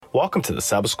Welcome to the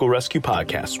Sabbath School Rescue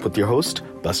Podcast with your host,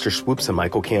 Buster Swoopes and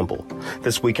Michael Campbell.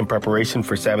 This week in preparation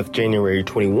for Sabbath January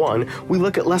 21, we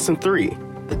look at Lesson 3,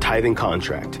 the Tithing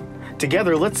Contract.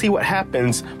 Together, let's see what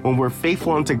happens when we're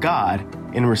faithful unto God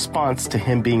in response to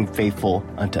Him being faithful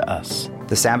unto us.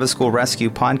 The Sabbath School Rescue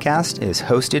Podcast is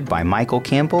hosted by Michael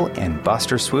Campbell and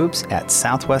Buster Swoopes at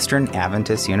Southwestern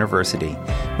Adventist University.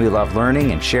 We love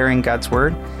learning and sharing God's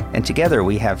Word, and together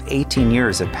we have 18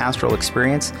 years of pastoral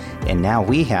experience, and now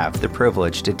we have the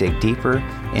privilege to dig deeper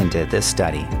into this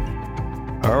study.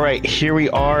 All right, here we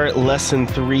are, Lesson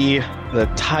 3,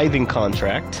 the Tithing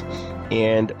Contract.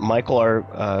 And Michael,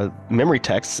 our memory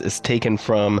text is taken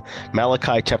from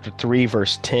Malachi chapter 3,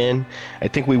 verse 10. I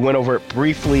think we went over it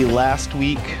briefly last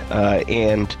week,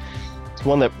 and it's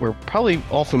one that we're probably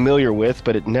all familiar with,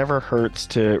 but it never hurts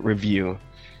to review.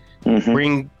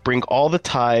 Mm-hmm. Bring all the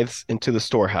tithes into the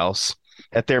storehouse,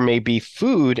 that there may be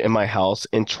food in my house,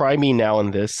 and try me now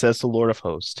in this, says the Lord of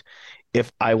hosts.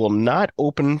 If I will not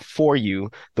open for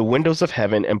you the windows of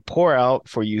heaven and pour out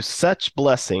for you such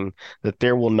blessing that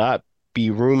there will not be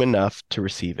room enough to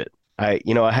receive it. I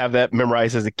have that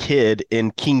memorized as a kid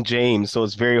in King James, so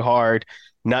it's very hard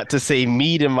not to say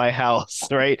meat in my house,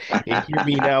 right? And hear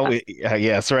me now,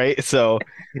 yes, right. So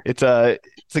it's a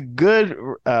good.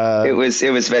 It was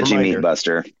veggie reminder. Meat,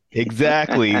 Buster.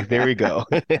 Exactly. There we go.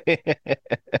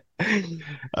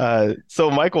 So,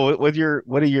 Michael, what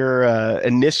are your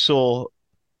initial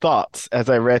thoughts as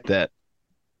I read that?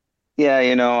 Yeah,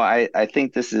 I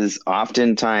think this is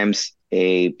oftentimes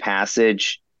a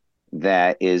passage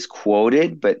that is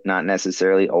quoted, but not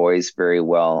necessarily always very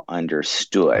well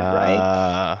understood,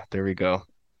 right? There we go.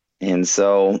 And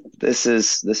so this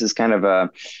is kind of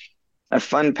a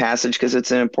fun passage because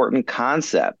it's an important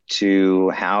concept to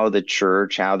how the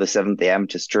Seventh-day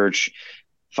Adventist Church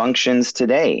functions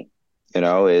today.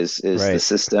 Is right. The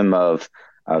system of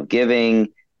giving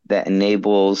that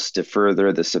enables to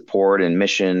further the support and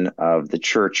mission of the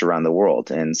church around the world.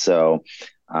 And so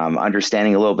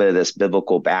understanding a little bit of this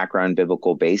biblical background,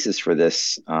 biblical basis for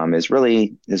this is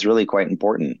really quite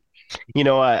important.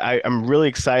 I'm really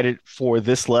excited for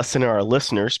this lesson and our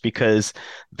listeners because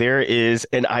there is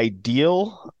an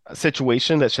ideal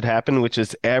situation that should happen, which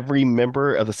is every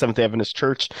member of the Seventh-day Adventist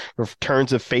Church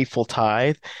returns a faithful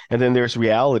tithe. And then there's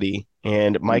reality.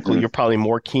 And Michael, You're probably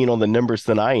more keen on the numbers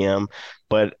than I am.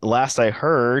 But last I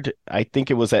heard, I think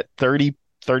it was at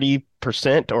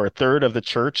 30% or a third of the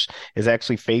church is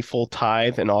actually faithful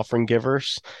tithe and offering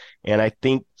givers. And I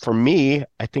think for me,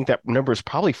 that number has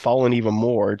probably fallen even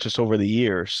more just over the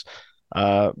years.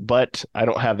 But I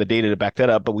don't have the data to back that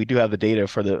up, but we do have the data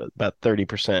for about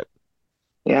 30%.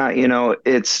 Yeah,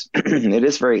 it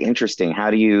is very interesting. How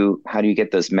do you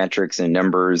get those metrics and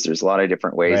numbers? There's a lot of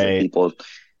different ways that people.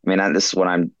 This is what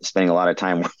I'm spending a lot of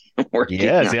time working.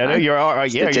 Yes, I know you're all right.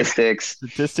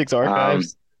 Statistics,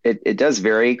 archives. It does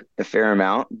vary a fair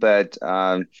amount, but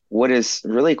what is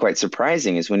really quite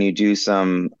surprising is when you do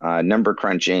some number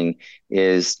crunching,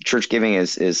 is church giving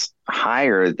is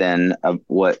higher than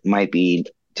what might be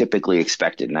typically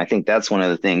expected, and I think that's one of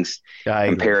the things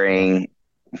comparing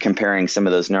some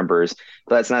of those numbers.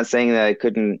 But that's not saying that I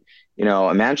couldn't,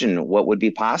 imagine what would be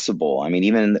possible.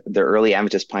 Even the early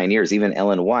Adventist pioneers, even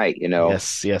Ellen White,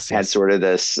 yes. had sort of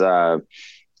this.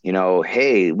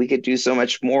 Hey, we could do so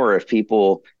much more if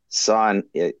people saw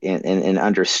and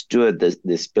understood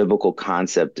this biblical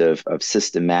concept of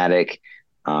systematic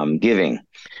giving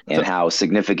and how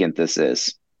significant this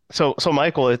is. So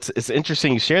Michael, it's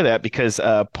interesting you share that because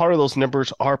part of those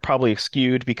numbers are probably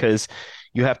skewed because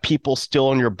you have people still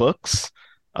on your books.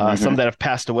 Some that have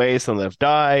passed away, some that have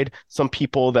died, some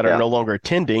people that are no longer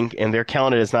attending, and they're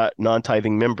counted as not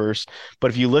non-tithing members.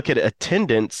 But if you look at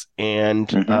attendance and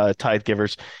tithe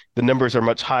givers, the numbers are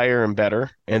much higher and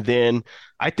better. And then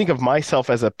I think of myself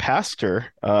as a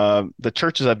pastor, the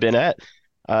churches I've been at,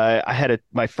 I had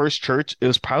my first church, it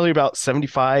was probably about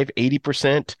 75,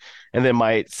 80%. And then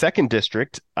my second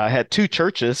district, I had two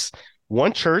churches.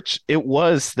 One church, it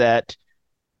was that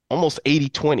almost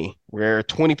 80-20, where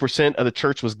 20% of the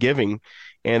church was giving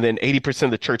and then 80%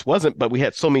 of the church wasn't, but we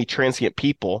had so many transient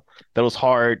people that it was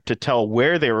hard to tell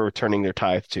where they were returning their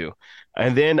tithe to.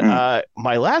 And then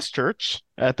my last church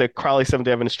at the Crowley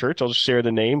Seventh-day Adventist Church, I'll just share the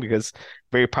name because I'm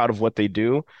very proud of what they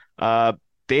do.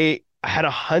 They had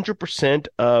 100%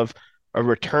 of a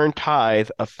return tithe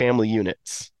of family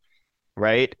units.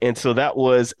 Right. And so that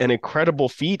was an incredible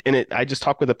feat. And I just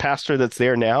talked with a pastor that's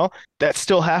there now. That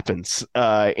still happens.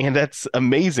 And that's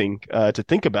amazing to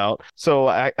think about. So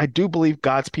I do believe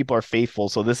God's people are faithful.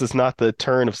 So this is not the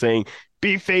turn of saying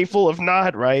be faithful if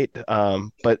not, right?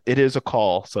 But it is a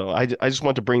call. So I just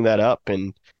want to bring that up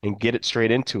and get it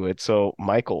straight into it. So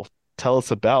Michael, tell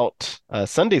us about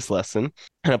Sunday's lesson,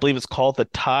 and I believe it's called "The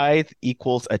Tithe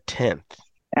Equals a Tenth."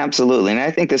 Absolutely. And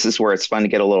I think this is where it's fun to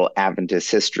get a little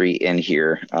Adventist history in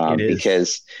here, It is.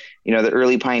 because, the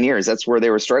early pioneers, that's where they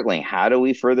were struggling. How do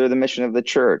we further the mission of the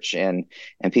church? And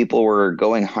people were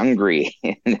going hungry,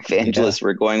 and Yeah, evangelists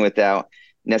were going without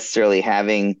necessarily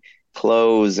having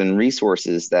clothes and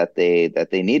resources that they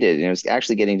needed. And it was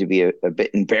actually getting to be a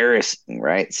bit embarrassing,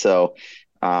 right? So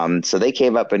they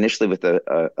came up initially with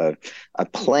a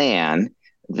plan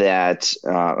that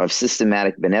of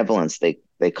systematic benevolence.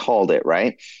 They called it,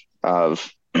 right,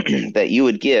 of that you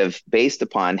would give based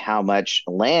upon how much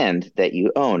land that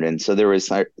you owned. And so there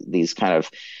was these kind of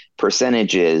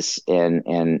percentages, and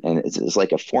it's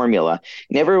like a formula,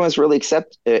 and everyone was really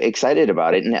excited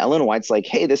about it. And Ellen White's like,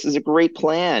 hey, this is a great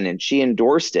plan, and she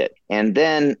endorsed it. And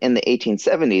then in the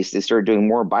 1870s they started doing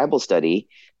more Bible study,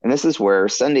 and this is where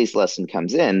Sunday's lesson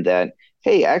comes in, that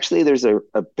hey, actually there's a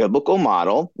biblical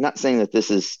model. I'm not saying that this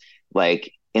is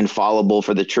like infallible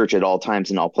for the church at all times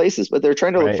in all places, but they're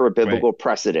trying to look right, for a right. biblical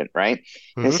precedent, right?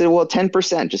 And Hmm. say, well,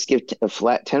 10%, just give a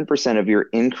flat 10% of your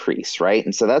increase, right?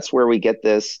 And so that's where we get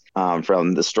this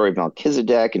from the story of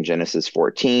Melchizedek in Genesis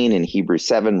 14, and Hebrews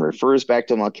 7 refers back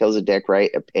to Melchizedek,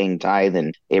 right? A paying tithe,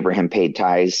 and Abraham paid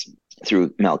tithes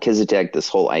through Melchizedek, this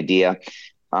whole idea.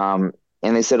 Um,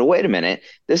 and they said, oh, wait a minute,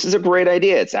 this is a great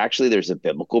idea. It's actually, there's a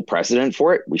biblical precedent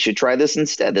for it. We should try this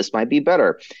instead. This might be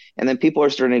better. And then people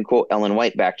are starting to quote Ellen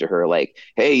White back to her, like,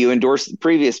 hey, you endorsed the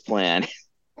previous plan.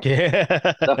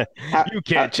 Yeah, So how, you how,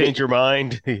 can't change your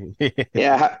mind.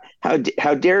 yeah,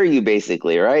 how dare you,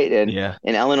 basically, right? And Yeah.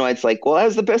 and Ellen White's like, well, that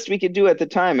was the best we could do at the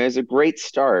time. It was a great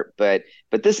start, but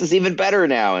this is even better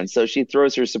now. And so she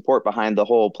throws her support behind the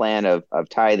whole plan of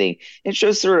tithing. It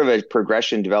shows sort of a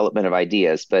progression development of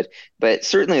ideas, but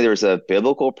certainly there's a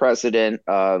biblical precedent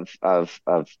of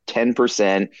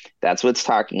 10%. That's what's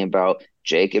talking about.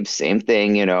 Jacob, same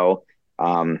thing,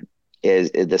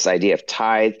 is this idea of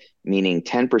tithe, meaning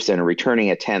 10%, or returning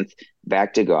a tenth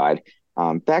back to God,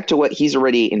 back to what he's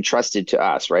already entrusted to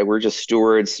us, right? We're just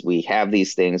stewards. We have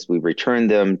these things, we return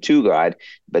them to God,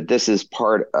 but this is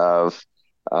part of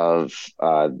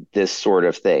this sort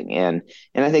of thing. And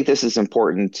I think this is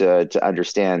important to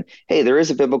understand. Hey, there is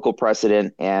a biblical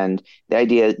precedent, and the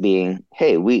idea being,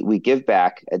 hey, we give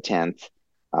back a tenth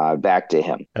back to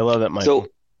him. I love that, Michael.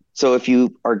 So if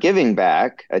you are giving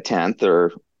back a tenth,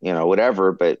 or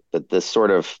whatever, but this sort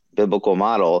of biblical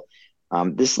model,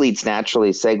 this leads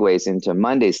naturally segues into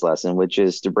Monday's lesson, which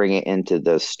is to bring it into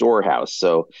the storehouse.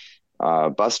 So,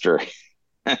 Buster,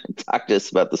 talk to us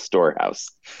about the storehouse.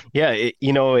 Yeah,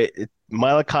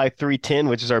 Malachi 3:10,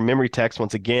 which is our memory text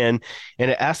once again, and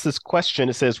it asks this question.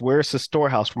 It says, "Where's the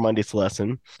storehouse for Monday's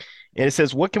lesson?" And it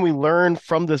says, "What can we learn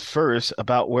from this verse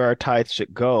about where our tithes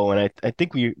should go?" And I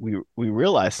think we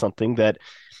realize something, that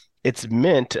it's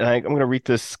meant, and I'm going to read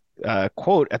this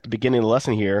quote at the beginning of the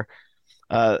lesson here.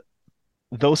 Uh,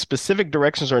 Though specific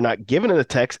directions are not given in the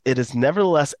text, it is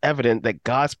nevertheless evident that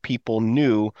God's people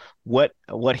knew what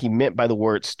he meant by the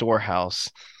word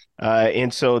storehouse.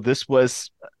 And so this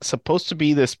was supposed to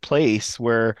be this place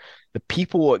where the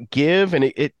people would give, and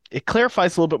it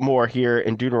clarifies a little bit more here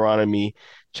in Deuteronomy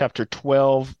chapter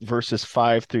 12, verses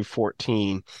 5 through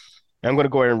 14. I'm going to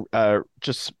go ahead and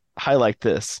just highlight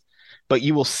this. But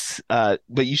you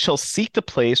shall seek the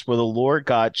place where the Lord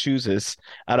God chooses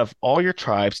out of all your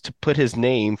tribes to put his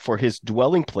name for his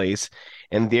dwelling place,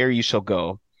 and there you shall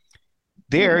go.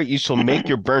 There Hmm. you shall make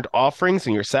your burnt offerings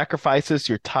and your sacrifices,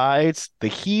 your tithes, the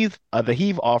heave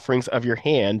offerings of your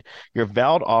hand, your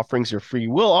vowed offerings, your free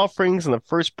will offerings, and the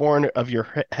firstborn of your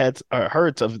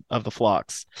herds of the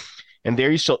flocks. And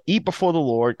there you shall eat before the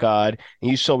Lord God,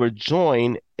 and you shall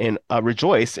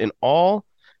rejoice in all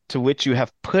to which you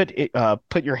have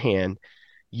put your hand,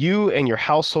 you and your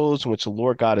households in which the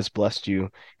Lord God has blessed you.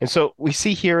 And so we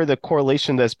see here the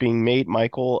correlation that's being made,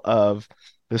 Michael, of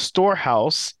the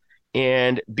storehouse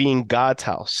and being God's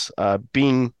house,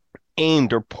 being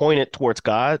aimed or pointed towards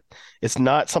God. It's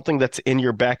not something that's in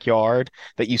your backyard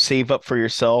that you save up for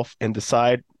yourself and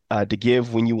decide to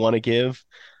give when you want to give.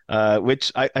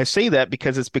 Which I say that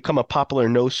because it's become a popular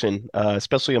notion,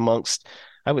 especially amongst,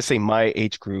 I would say, my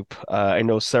age group. I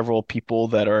know several people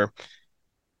that are,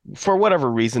 for whatever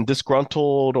reason,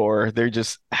 disgruntled, or they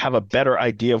just have a better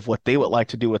idea of what they would like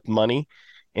to do with money.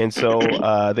 And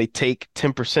so they take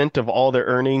 10% of all their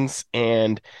earnings,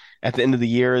 and at the end of the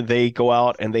year, they go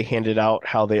out and they hand it out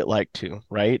how they'd like to,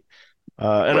 right?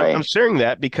 And I'm Right. sharing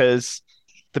that because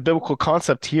the biblical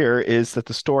concept here is that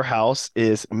the storehouse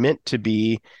is meant to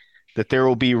be that there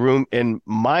will be room in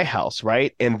my house,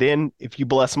 right? And then if you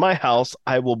bless my house,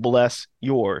 I will bless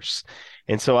yours.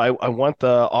 And so I want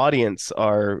the audience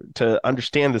are to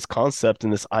understand this concept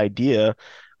and this idea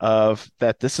of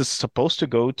that this is supposed to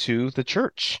go to the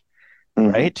church, Hmm.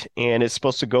 right? And it's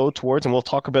supposed to go towards, and we'll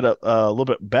talk about a little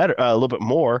bit better, a little bit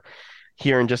more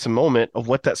here in just a moment of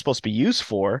what that's supposed to be used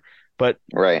for. But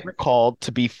Right. we're called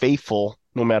to be faithful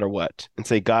no matter what, and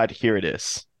say, God, here it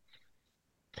is.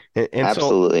 And so,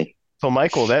 Absolutely.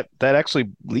 Michael, that actually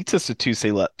leads us to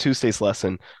Tuesday's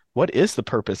lesson. What is the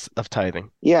purpose of tithing?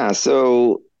 Yeah.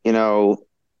 So, I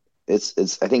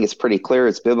think it's pretty clear.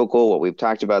 It's biblical. What we've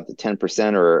talked about, the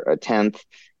 10% or a tenth,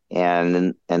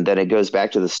 and then it goes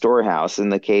back to the storehouse in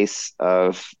the case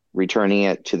of returning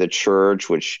it to the church,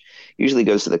 which usually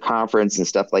goes to the conference and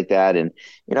stuff like that. And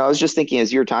I was just thinking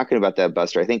as you were talking about that,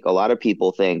 Buster, I think a lot of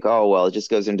people think, oh, well, it just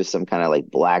goes into some kind of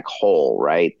like black hole,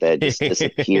 right? That just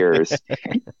disappears.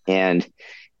 And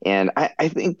I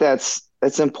think that's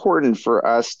important for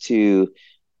us to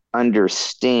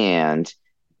understand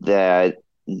that,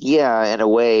 yeah, in a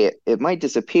way, it might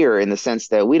disappear in the sense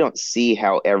that we don't see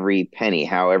how every penny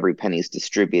is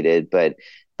distributed, but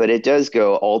it does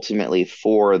go ultimately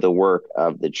for the work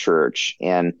of the church.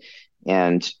 And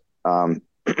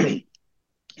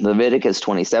Leviticus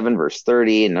 27, verse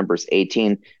 30, and Numbers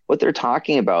 18, what they're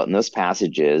talking about in those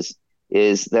passages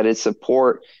is that it's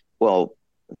support. Well,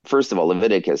 first of all,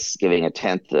 Leviticus giving a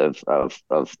tenth of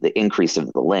the increase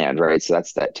of the land, right? So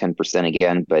that's that 10%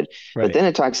 again. But Right. then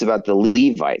it talks about the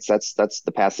Levites. That's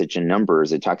the passage in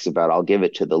Numbers. It talks about I'll give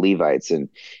it to the Levites. And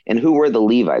who were the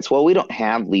Levites? Well, we don't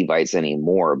have Levites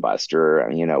anymore, Buster.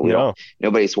 We don't, No.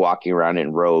 nobody's walking around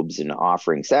in robes and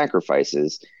offering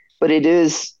sacrifices. But it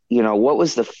is, what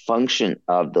was the function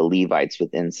of the Levites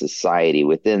within society,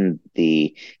 within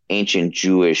the ancient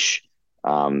Jewish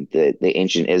the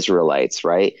ancient Israelites,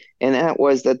 right? And that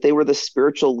was that they were the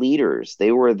spiritual leaders.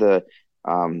 They're the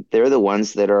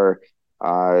ones that are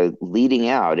leading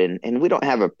out, and we don't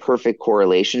have a perfect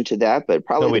correlation to that, but No,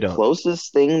 probably we the don't.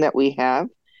 closest thing that we have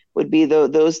would be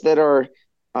those that are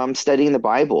studying the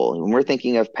Bible, and we're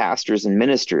thinking of pastors and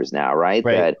ministers now, right?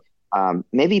 Right. That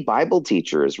maybe Bible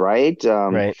teachers, right?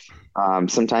 Right.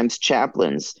 Sometimes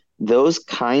chaplains, those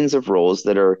kinds of roles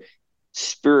that are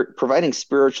providing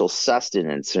spiritual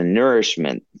sustenance and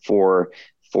nourishment for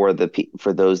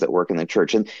those that work in the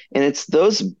church, and it's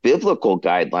those biblical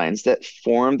guidelines that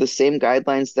form the same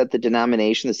guidelines that the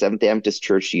denomination, the Seventh-day Adventist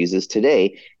Church, uses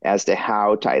today as to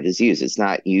how tithe is used. It's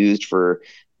not used for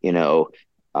you know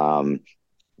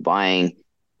buying,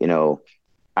 I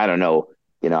don't know,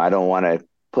 I don't want to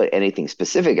put anything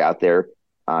specific out there,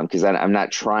 because I'm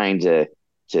not trying to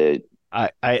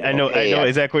I know hey,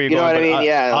 exactly where you're you know going, what I but mean?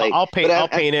 Yeah, I'll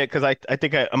but paint it because I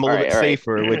think I'm a all little right, bit all right,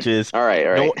 safer, which is all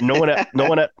right.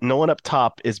 no one up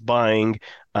top is buying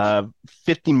 $50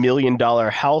 million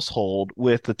household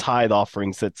with the tithe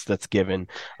offerings that's given.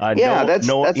 Yeah, that's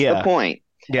the Yeah, point.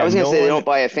 I yeah, was going to no say they one don't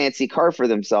buy a fancy car for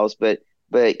themselves, but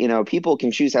people can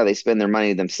choose how they spend their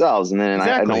money themselves. And then I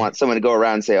don't exactly. want someone to go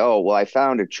around and say, "Oh, well, I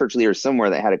found a church leader somewhere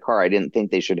that had a car I didn't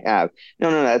think they should have." No,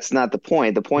 no, that's not the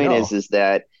point. The point No, is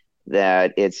that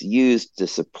it's used to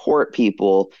support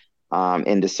people,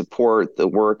 and to support the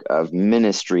work of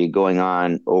ministry going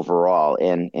on overall.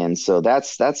 And so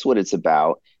that's what it's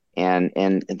about.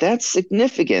 And that's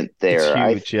significant it's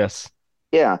there. huge. Yes,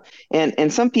 Yeah,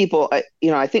 and some people,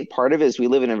 I think part of it is we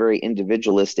live in a very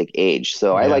individualistic age.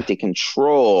 So I yeah. like to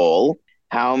control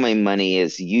how my money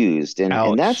is used, and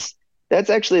Ouch. that's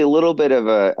actually a little bit of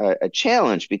a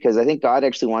challenge, because I think God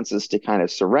actually wants us to kind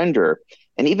of surrender.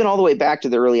 And even all the way back to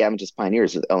the early Adventist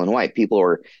pioneers with Ellen White, people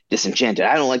were disenchanted.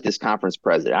 I don't like this conference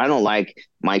president. I don't like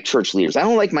my church leaders. I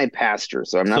don't like my pastor.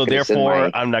 So I'm not So going to send therefore,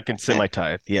 my I'm not going to send my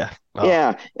tithe. Yeah. Oh,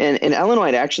 yeah, and Ellen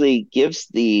White actually gives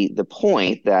the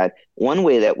point that one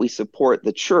way that we support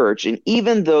the church, and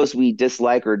even those we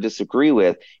dislike or disagree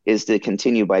with, is to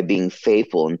continue by being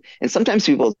faithful. And sometimes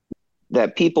people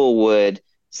would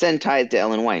send tithe to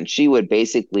Ellen White, and she would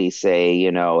basically say,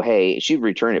 hey, she'd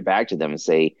return it back to them and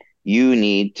say, you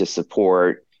need to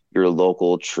support your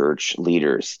local church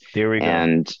leaders. there we go.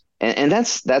 And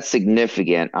that's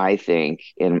significant, I think,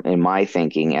 in my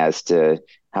thinking as to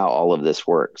how all of this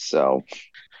works. So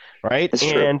Right? it's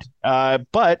true. And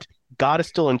but God is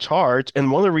still in charge. And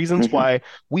one of the reasons Hmm. why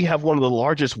we have one of the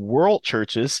largest world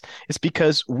churches is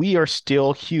because we are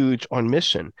still huge on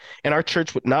mission. And our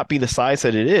church would not be the size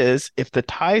that it is if the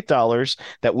tithe dollars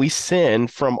that we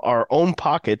send from our own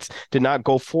pockets did not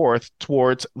go forth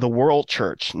towards the world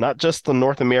church, not just the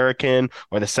North American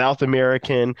or the South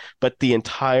American, but the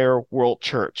entire world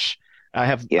church. I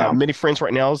have Yeah. many friends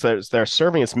right now that are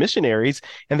serving as missionaries,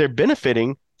 and they're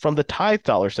benefiting from the tithe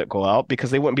dollars that go out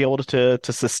because they wouldn't be able to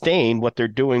sustain what they're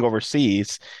doing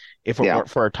overseas if it Yeah. weren't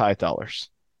for our tithe dollars.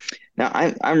 Now,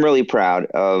 I'm really proud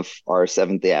of our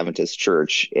Seventh Day Adventist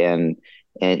Church, and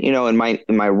in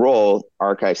my role,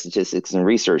 archive statistics and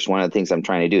research. One of the things I'm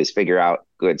trying to do is figure out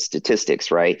good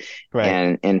statistics, right?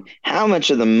 Right. And how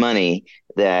much of the money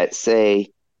that,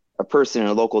 say, a person in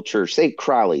a local church, say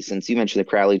Crowley, since you mentioned the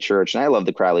Crowley Church, and I love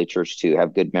the Crowley Church too,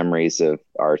 have good memories of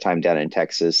our time down in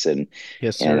Texas,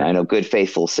 Yes, and sir. I know good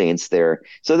faithful saints there.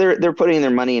 So they're putting their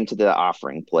money into the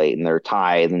offering plate and their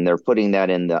tithe, and they're putting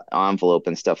that in the envelope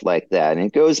and stuff like that. And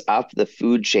it goes up the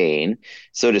food chain,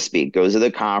 so to speak, goes to the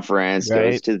conference,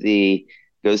 Right. goes to the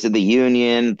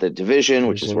union, the division,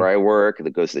 which is where Vision. I work,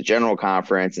 that goes to the general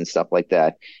conference and stuff like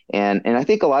that. And I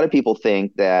think a lot of people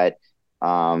think that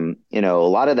a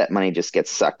lot of that money just gets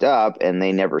sucked up and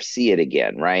they never see it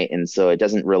again, right? And so it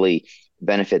doesn't really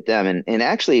benefit them. And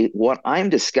actually, what I'm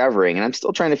discovering, and I'm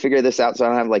still trying to figure this out, so I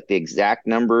don't have like the exact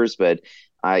numbers, but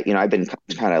I've been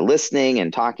kind of listening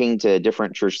and talking to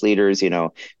different church leaders.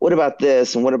 What about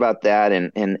this and what about that?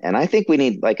 And I think we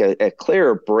need like a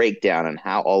clearer breakdown on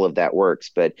how all of that works.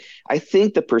 But I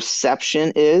think the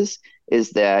perception is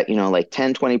that like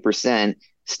 10-20%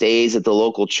 stays at the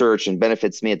local church and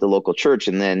benefits me at the local church,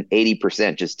 and then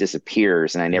 80% just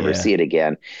disappears and I never Yeah. see it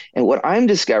again. And what I'm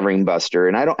discovering, Buster,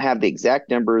 and I don't have the exact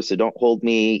numbers, so don't hold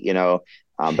me,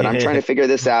 but I'm trying to figure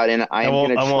this out, and I am going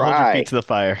to I won't hold your feet try. to the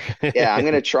fire. Yeah, I'm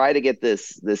going to try to get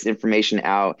this information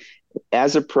out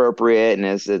as appropriate and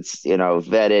as it's,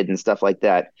 vetted and stuff like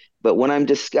that. But what I'm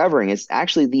discovering is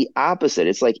actually the opposite.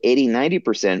 It's like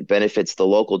 80-90% benefits the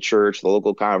local church, the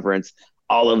local conference,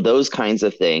 all of those kinds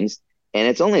of things. And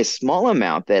it's only a small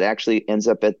amount that actually ends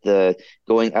up at the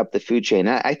going up the food chain.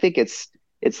 I think it's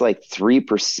like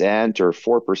 3% or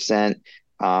 4%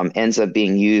 ends up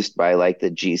being used by like the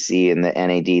GC and the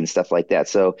NAD and stuff like that.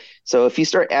 So if you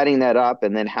start adding that up,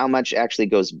 and then how much actually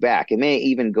goes back, it may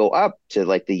even go up to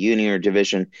like the union or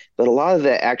division, but a lot of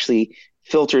that actually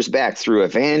filters back through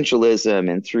evangelism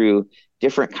and through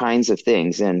different kinds of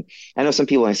things. And I know some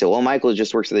people I say, well, Michael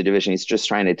just works at the division. He's just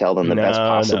trying to tell them the best No, no.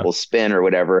 possible spin or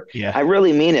whatever. Yeah. I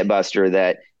really mean it, Buster,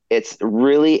 that it's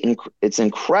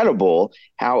incredible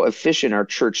how efficient our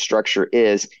church structure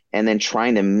is, and then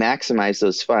trying to maximize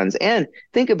those funds. And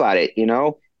think about it,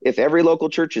 if every local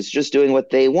church is just doing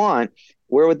what they want,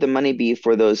 where would the money be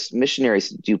for those missionaries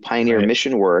to do pioneer Right.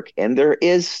 mission work? And there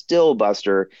is still,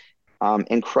 Buster,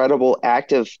 incredible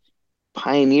active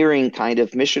pioneering kind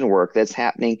of mission work that's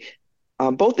happening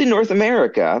both in North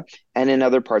America and in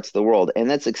other parts of the world. And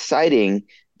that's exciting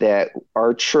that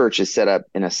our church is set up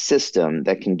in a system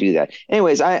that can do that.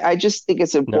 Anyways, I just think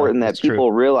it's No, important that it's true.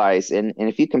 people realize, and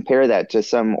if you compare that to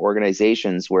some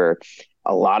organizations where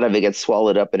a lot of it gets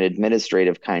swallowed up in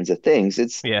administrative kinds of things,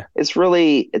 Yeah.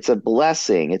 it's a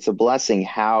blessing. It's a blessing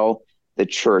how the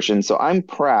church, and so I'm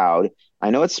proud.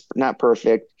 I know it's not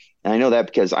perfect. And I know that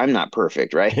because I'm not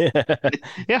perfect, right?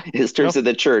 Yeah. In terms No, of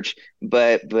the church,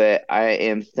 but I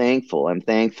am thankful. I'm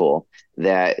thankful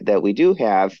that we do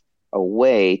have a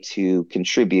way to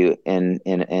contribute in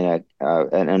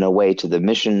a way to the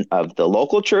mission of the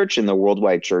local church and the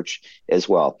worldwide church as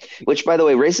well. Which, by the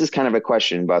way, raises kind of a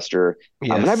question, Buster.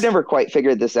 And I've yes. never quite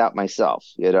figured this out myself,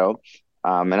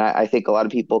 and I think a lot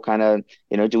of people kind of,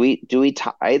 do we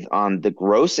tithe on the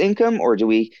gross income, or do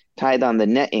we tithe on the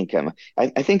net income?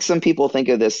 I think some people think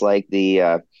of this like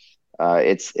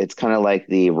it's kind of like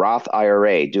the Roth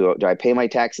IRA. Do I pay my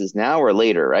taxes now or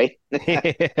later, right? Do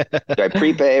I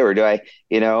prepay, or do I,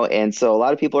 And so a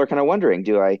lot of people are kind of wondering,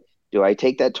 do I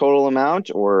take that total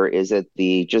amount, or is it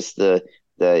just the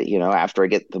after I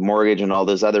get the mortgage and all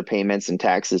those other payments and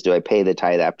taxes, do I pay the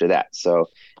tithe after that? So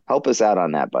help us out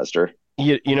on that, Buster.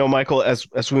 Michael,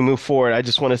 as we move forward, I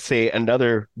just want to say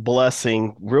another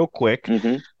blessing real quick.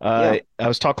 Yeah. I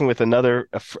was talking with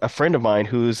a friend of mine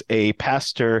who's a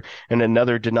pastor in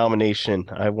another denomination.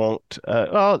 I won't,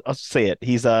 I'll say it.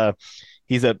 He's a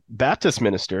Baptist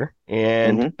minister,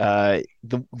 and hmm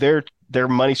their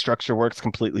money structure works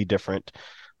completely different.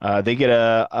 They get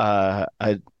a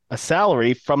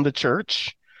salary from the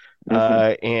church,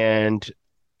 hmm and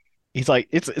he's like,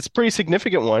 it's a pretty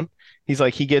significant one. He's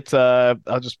like, he gets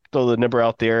I'll just throw the number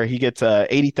out there. He gets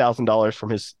 $80,000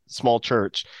 from his small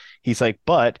church. He's like,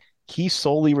 but he's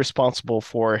solely responsible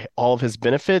for all of his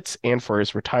benefits and for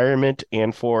his retirement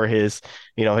and for his,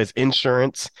 his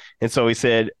insurance. And so he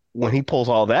said when he pulls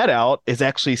all that out, it's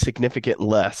actually significant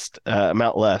less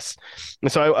amount less.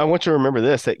 And so I want you to remember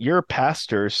this, that your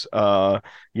pastors,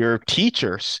 your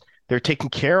teachers they're taken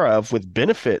care of with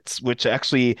benefits, which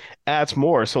actually adds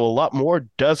more. So a lot more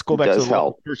does go It back to does the local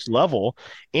help. church level.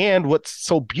 And what's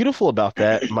so beautiful about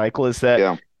that, Michael, is that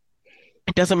Yeah.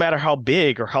 it doesn't matter how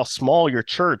big or how small your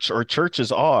church or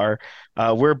churches are.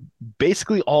 We're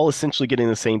basically all essentially getting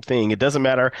the same thing. It doesn't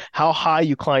matter how high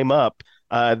you climb up.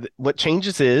 What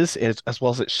changes is, as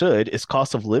well as it should, is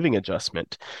cost of living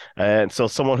adjustment. And so,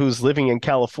 someone who's living in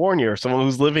California or someone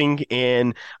who's living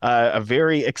in a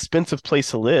very expensive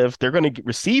place to live, they're going to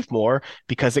receive more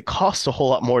because it costs a whole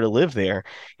lot more to live there.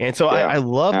 And so, I Yeah.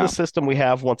 love the Yeah. system we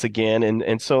have once again.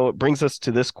 And so, it brings us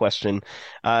to this question: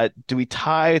 do we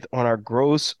tithe on our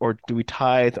gross or do we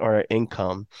tithe on our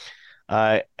income?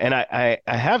 And I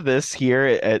have this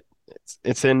here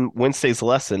it's in Wednesday's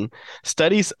lesson.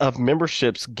 Studies of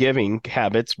memberships giving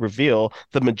habits reveal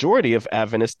the majority of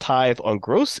Adventists tithe on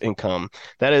gross income,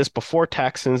 that is, before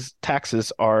taxes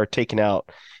are taken out.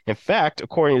 In fact,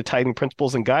 according to Tithing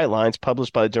Principles and Guidelines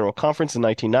published by the General Conference in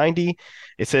 1990,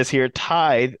 it says here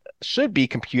tithe should be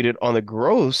computed on the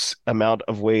gross amount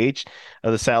of wage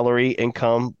of the salary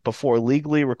income before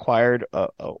legally required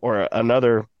or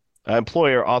another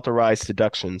employer authorized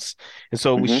deductions. And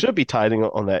so we Hmm. should be tithing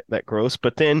on that gross,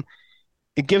 but then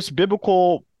it gives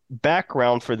biblical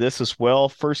background for this as well.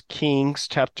 First Kings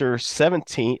chapter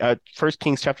 17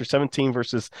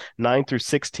 verses 9 through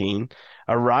 16.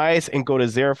 Arise and go to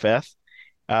Zarephath,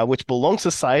 which belongs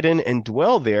to Sidon, and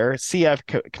dwell there. See, I've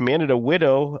commanded a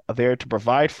widow there to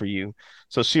provide for you.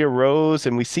 So she arose,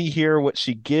 and we see here what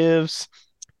she gives.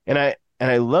 And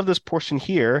I love this portion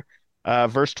here,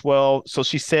 verse 12. So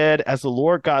she said, "As the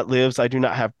Lord God lives, I do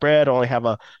not have bread, I only have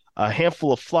a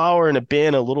handful of flour in a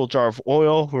bin, a little jar of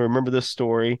oil." We remember this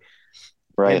story.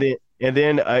 And Right.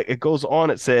 then it goes on,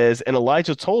 it says, and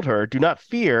Elijah told her, "Do not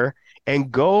fear,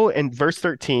 and go," and verse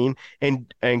 13,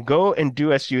 and go and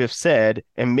do as you have said,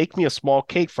 and make me a small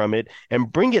cake from it,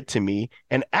 and bring it to me,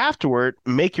 and afterward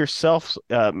make yourself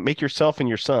and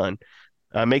your son.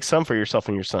 Make some for yourself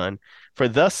and your son. For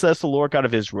thus says the Lord God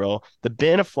of Israel, the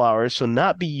bin of flour shall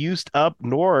not be used up,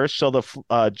 nor shall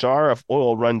the jar of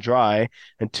oil run dry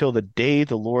until the day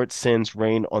the Lord sends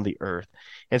rain on the earth.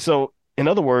 And so, in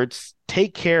other words,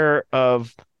 take care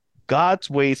of God's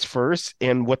ways first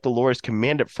and what the Lord has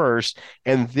commanded first,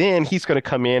 and then He's going to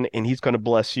come in and He's going to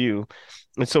bless you.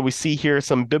 And so we see here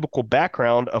some biblical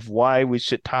background of why we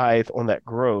should tithe on that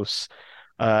gross.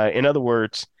 In other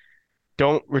words,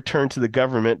 don't return to the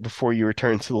government before you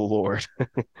return to the Lord.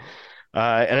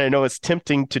 And I know it's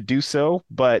tempting to do so,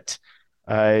 but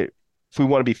uh, if we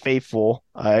want to be faithful,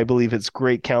 I believe it's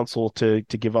great counsel to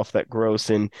give off that gross,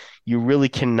 and you really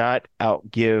cannot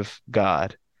outgive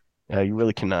God. You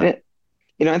really cannot.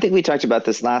 I think we talked about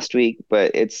this last week,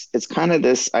 but it's kind of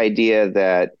this idea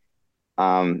that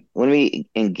when we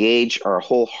engage our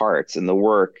whole hearts in the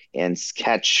work and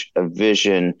sketch a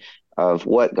vision of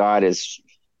what God is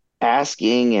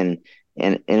asking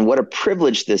and what a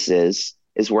privilege this is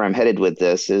where I'm headed with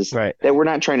this is Right. that we're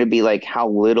not trying to be like, how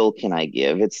little can I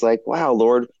give? It's like, wow,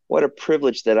 Lord, what a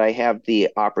privilege that I have the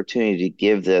opportunity to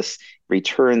give this,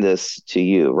 return this to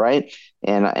you, right?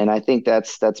 And I think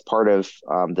that's part of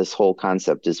this whole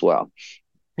concept as well.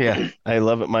 Yeah, I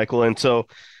love it, Michael. And so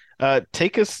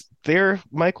take us there,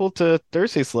 Michael, to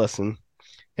Thursday's lesson,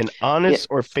 an Yeah, honest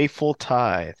or faithful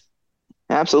tithe.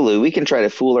 absolutely. We can try to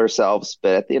fool ourselves,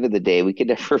 but at the end of the day, we can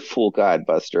never fool God,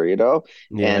 Buster, you know?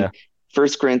 And Yeah,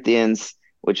 First Corinthians,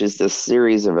 which is this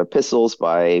series of epistles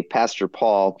by Pastor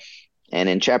Paul, and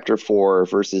in chapter 4,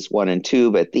 verses 1 and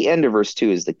 2, but the end of verse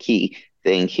 2 is the key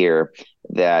thing here,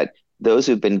 that those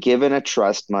who've been given a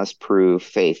trust must prove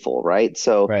faithful, right?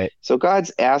 So right. so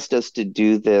God's asked us to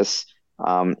do this,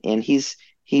 and he's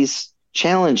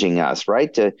challenging us,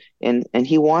 right? And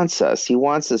he wants us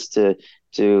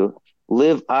to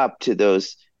live up to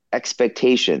those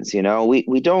expectations.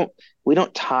 We don't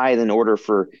tithe in order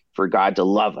for God to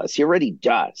love us. He already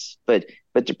does. But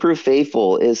to prove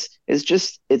faithful is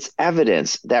just, it's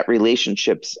evidence that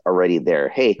relationship's already there.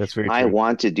 Hey, That's very I true.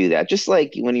 want to do that. Just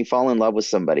like when you fall in love with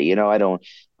somebody, I don't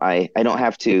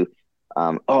have to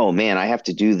oh man, I have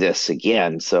to do this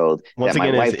again so Once that my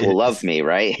again, wife will love me,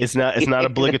 right? it's not You know,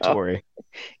 obligatory.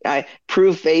 I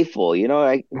prove faithful,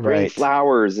 I bring Right.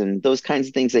 flowers and those kinds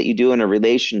of things that you do in a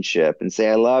relationship and say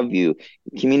I love you,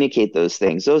 communicate those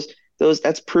things. Those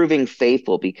that's proving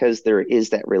faithful because there is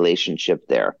that relationship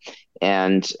there.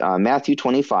 And Matthew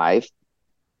 25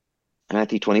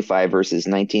 verses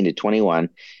 19 to 21,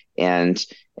 and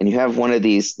you have one of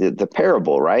these, the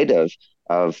parable, right,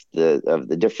 of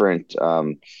the different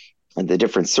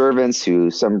servants, who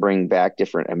some bring back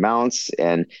different amounts,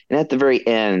 and at the very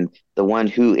end, the one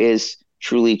who is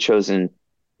truly chosen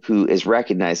who is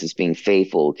recognized as being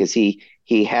faithful, because he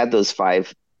had those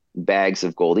 5 bags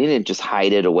of gold. He didn't just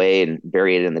hide it away and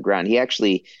bury it in the ground. He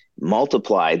actually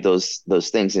multiplied those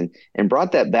things and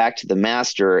brought that back to the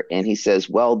master. And he says,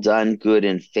 "Well done, good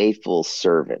and faithful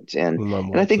servant."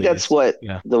 And I think that's what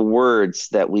the words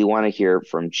that we want to hear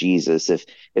from Jesus.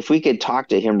 If we could talk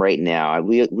to him right now,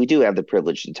 we do have the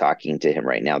privilege of talking to him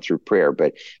right now through prayer,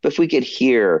 but if we could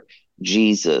hear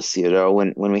Jesus,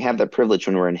 when we have that privilege,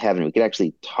 when we're in heaven, we could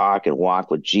actually talk and walk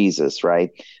with Jesus,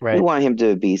 right? We want him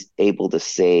to be able to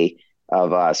say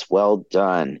of us, "Well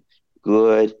done,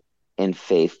 good and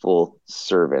faithful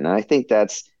servant." And I think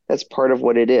that's part of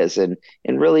what it is. And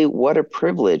really what a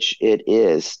privilege it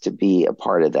is to be a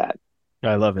part of that.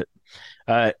 I love it.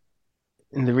 And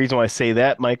the reason why I say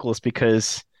that, Michael, is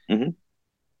because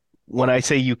when I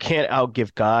say you can't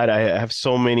outgive God, I have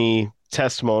so many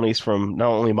testimonies from not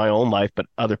only my own life, but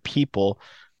other people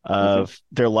of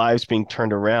their lives being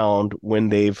turned around when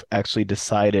they've actually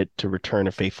decided to return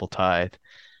a faithful tithe.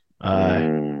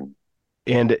 And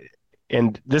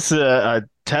this is a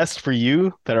test for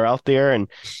you that are out there. And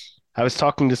I was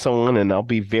talking to someone, and I'll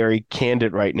be very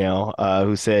candid right now,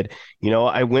 who said,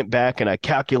 I went back and I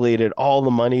calculated all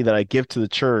the money that I give to the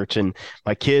church, and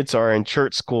my kids are in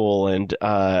church school, and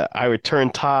I return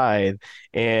tithe.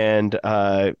 And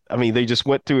they just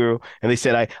went through and they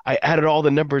said, I added all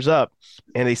the numbers up,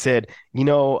 and they said,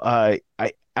 I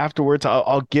afterwards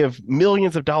I'll give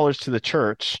millions of dollars to the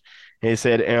church. And he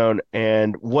said,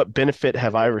 and what benefit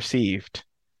have I received?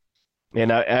 And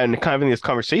kind of in this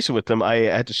conversation with them, I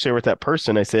had to share with that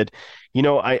person. I said,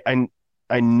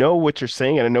 I know what you're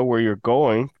saying, and I know where you're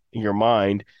going in your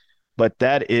mind, but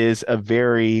that is a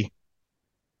very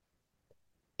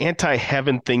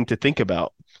anti-heaven thing to think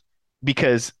about,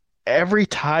 because every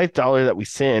tithe dollar that we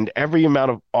send, every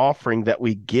amount of offering that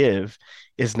we give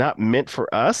is not meant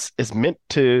for us. It's meant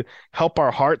to help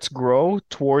our hearts grow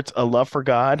towards a love for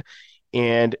God.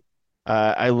 And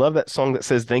I love that song that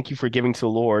says, "Thank you for giving to the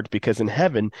Lord," because in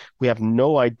heaven, we have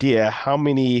no idea how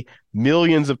many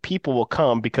millions of people will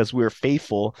come because we're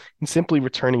faithful in simply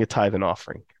returning a tithe and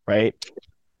offering, right?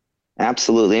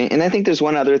 Absolutely. And I think there's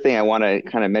one other thing I want to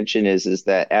kind of mention is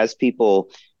that as people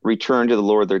return to the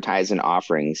Lord their tithes and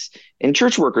offerings, and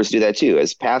church workers do that too,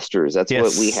 as pastors, that's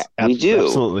what we do.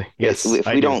 Absolutely. Yes. If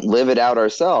we don't live it out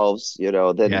ourselves,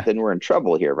 then we're in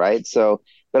trouble here, right? So,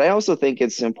 but I also think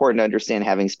it's important to understand,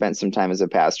 having spent some time as a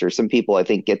pastor, some people I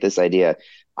think get this idea,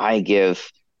 I give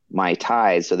my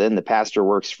tithes, so then the pastor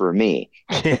works for me.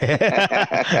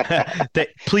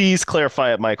 Please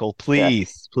clarify it, Michael.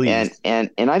 Please. And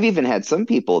I've even had some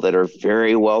people that are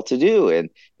very well to do,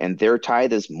 and their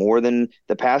tithe is more than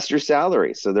the pastor's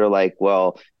salary. So they're like,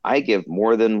 well, I give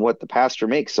more than what the pastor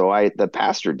makes, so the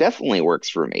pastor definitely works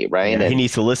for me, right? Yeah, he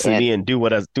needs to listen to me and do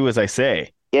as I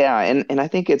say. Yeah, and I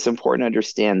think it's important to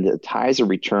understand that tithes are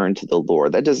returned to the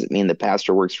Lord. That doesn't mean the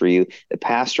pastor works for you. The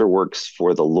pastor works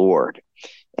for the Lord.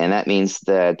 And that means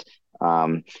that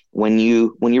when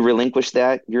you relinquish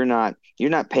that, you're not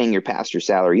paying your pastor's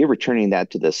salary. You're returning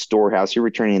that to the storehouse. You're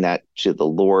returning that to the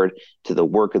Lord, to the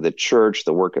work of the church,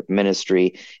 the work of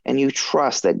ministry, and you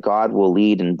trust that God will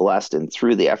lead and bless, and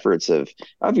through the efforts of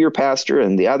your pastor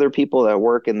and the other people that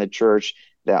work in the church,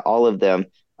 that all of them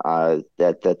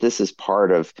that this is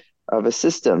part of a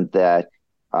system that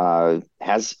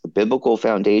has biblical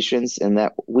foundations, and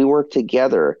that we work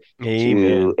together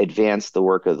to advance the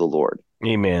work of the Lord.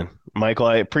 Amen. Michael,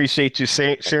 I appreciate you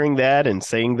sharing that and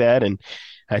saying that, and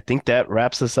I think that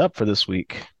wraps us up for this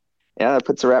week. Yeah, that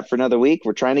puts a wrap for another week.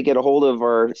 We're trying to get a hold of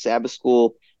our Sabbath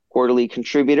School quarterly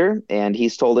contributor, and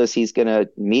he's told us he's going to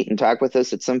meet and talk with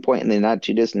us at some point in the not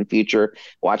too distant future.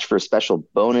 Watch for a special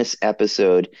bonus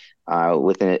episode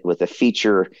with a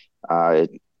feature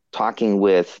talking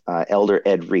with Elder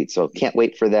Ed Reed. So can't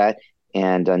wait for that.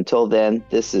 And until then,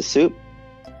 this is Soup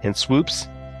and Swoopes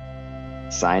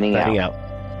signing out.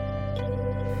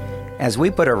 As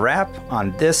we put a wrap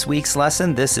on this week's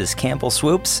lesson, this is Campbell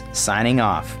Swoopes signing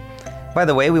off. By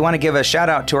the way, we want to give a shout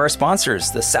out to our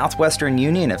sponsors, the Southwestern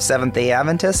Union of Seventh-day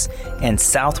Adventists and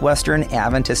Southwestern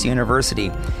Adventist University,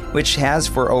 which has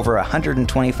for over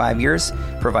 125 years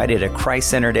provided a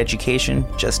Christ-centered education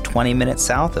just 20 minutes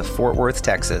south of Fort Worth,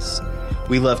 Texas.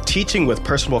 We love teaching with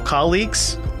personable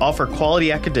colleagues, offer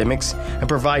quality academics, and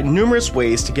provide numerous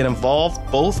ways to get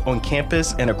involved both on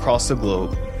campus and across the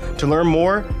globe. To learn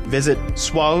more, visit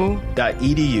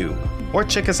swau.edu. or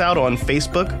check us out on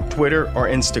Facebook, Twitter, or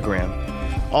Instagram.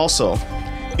 Also,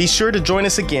 be sure to join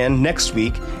us again next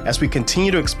week as we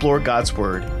continue to explore God's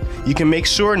Word. You can make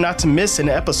sure not to miss an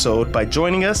episode by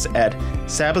joining us at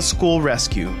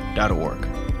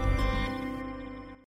sabbathschoolrescue.org.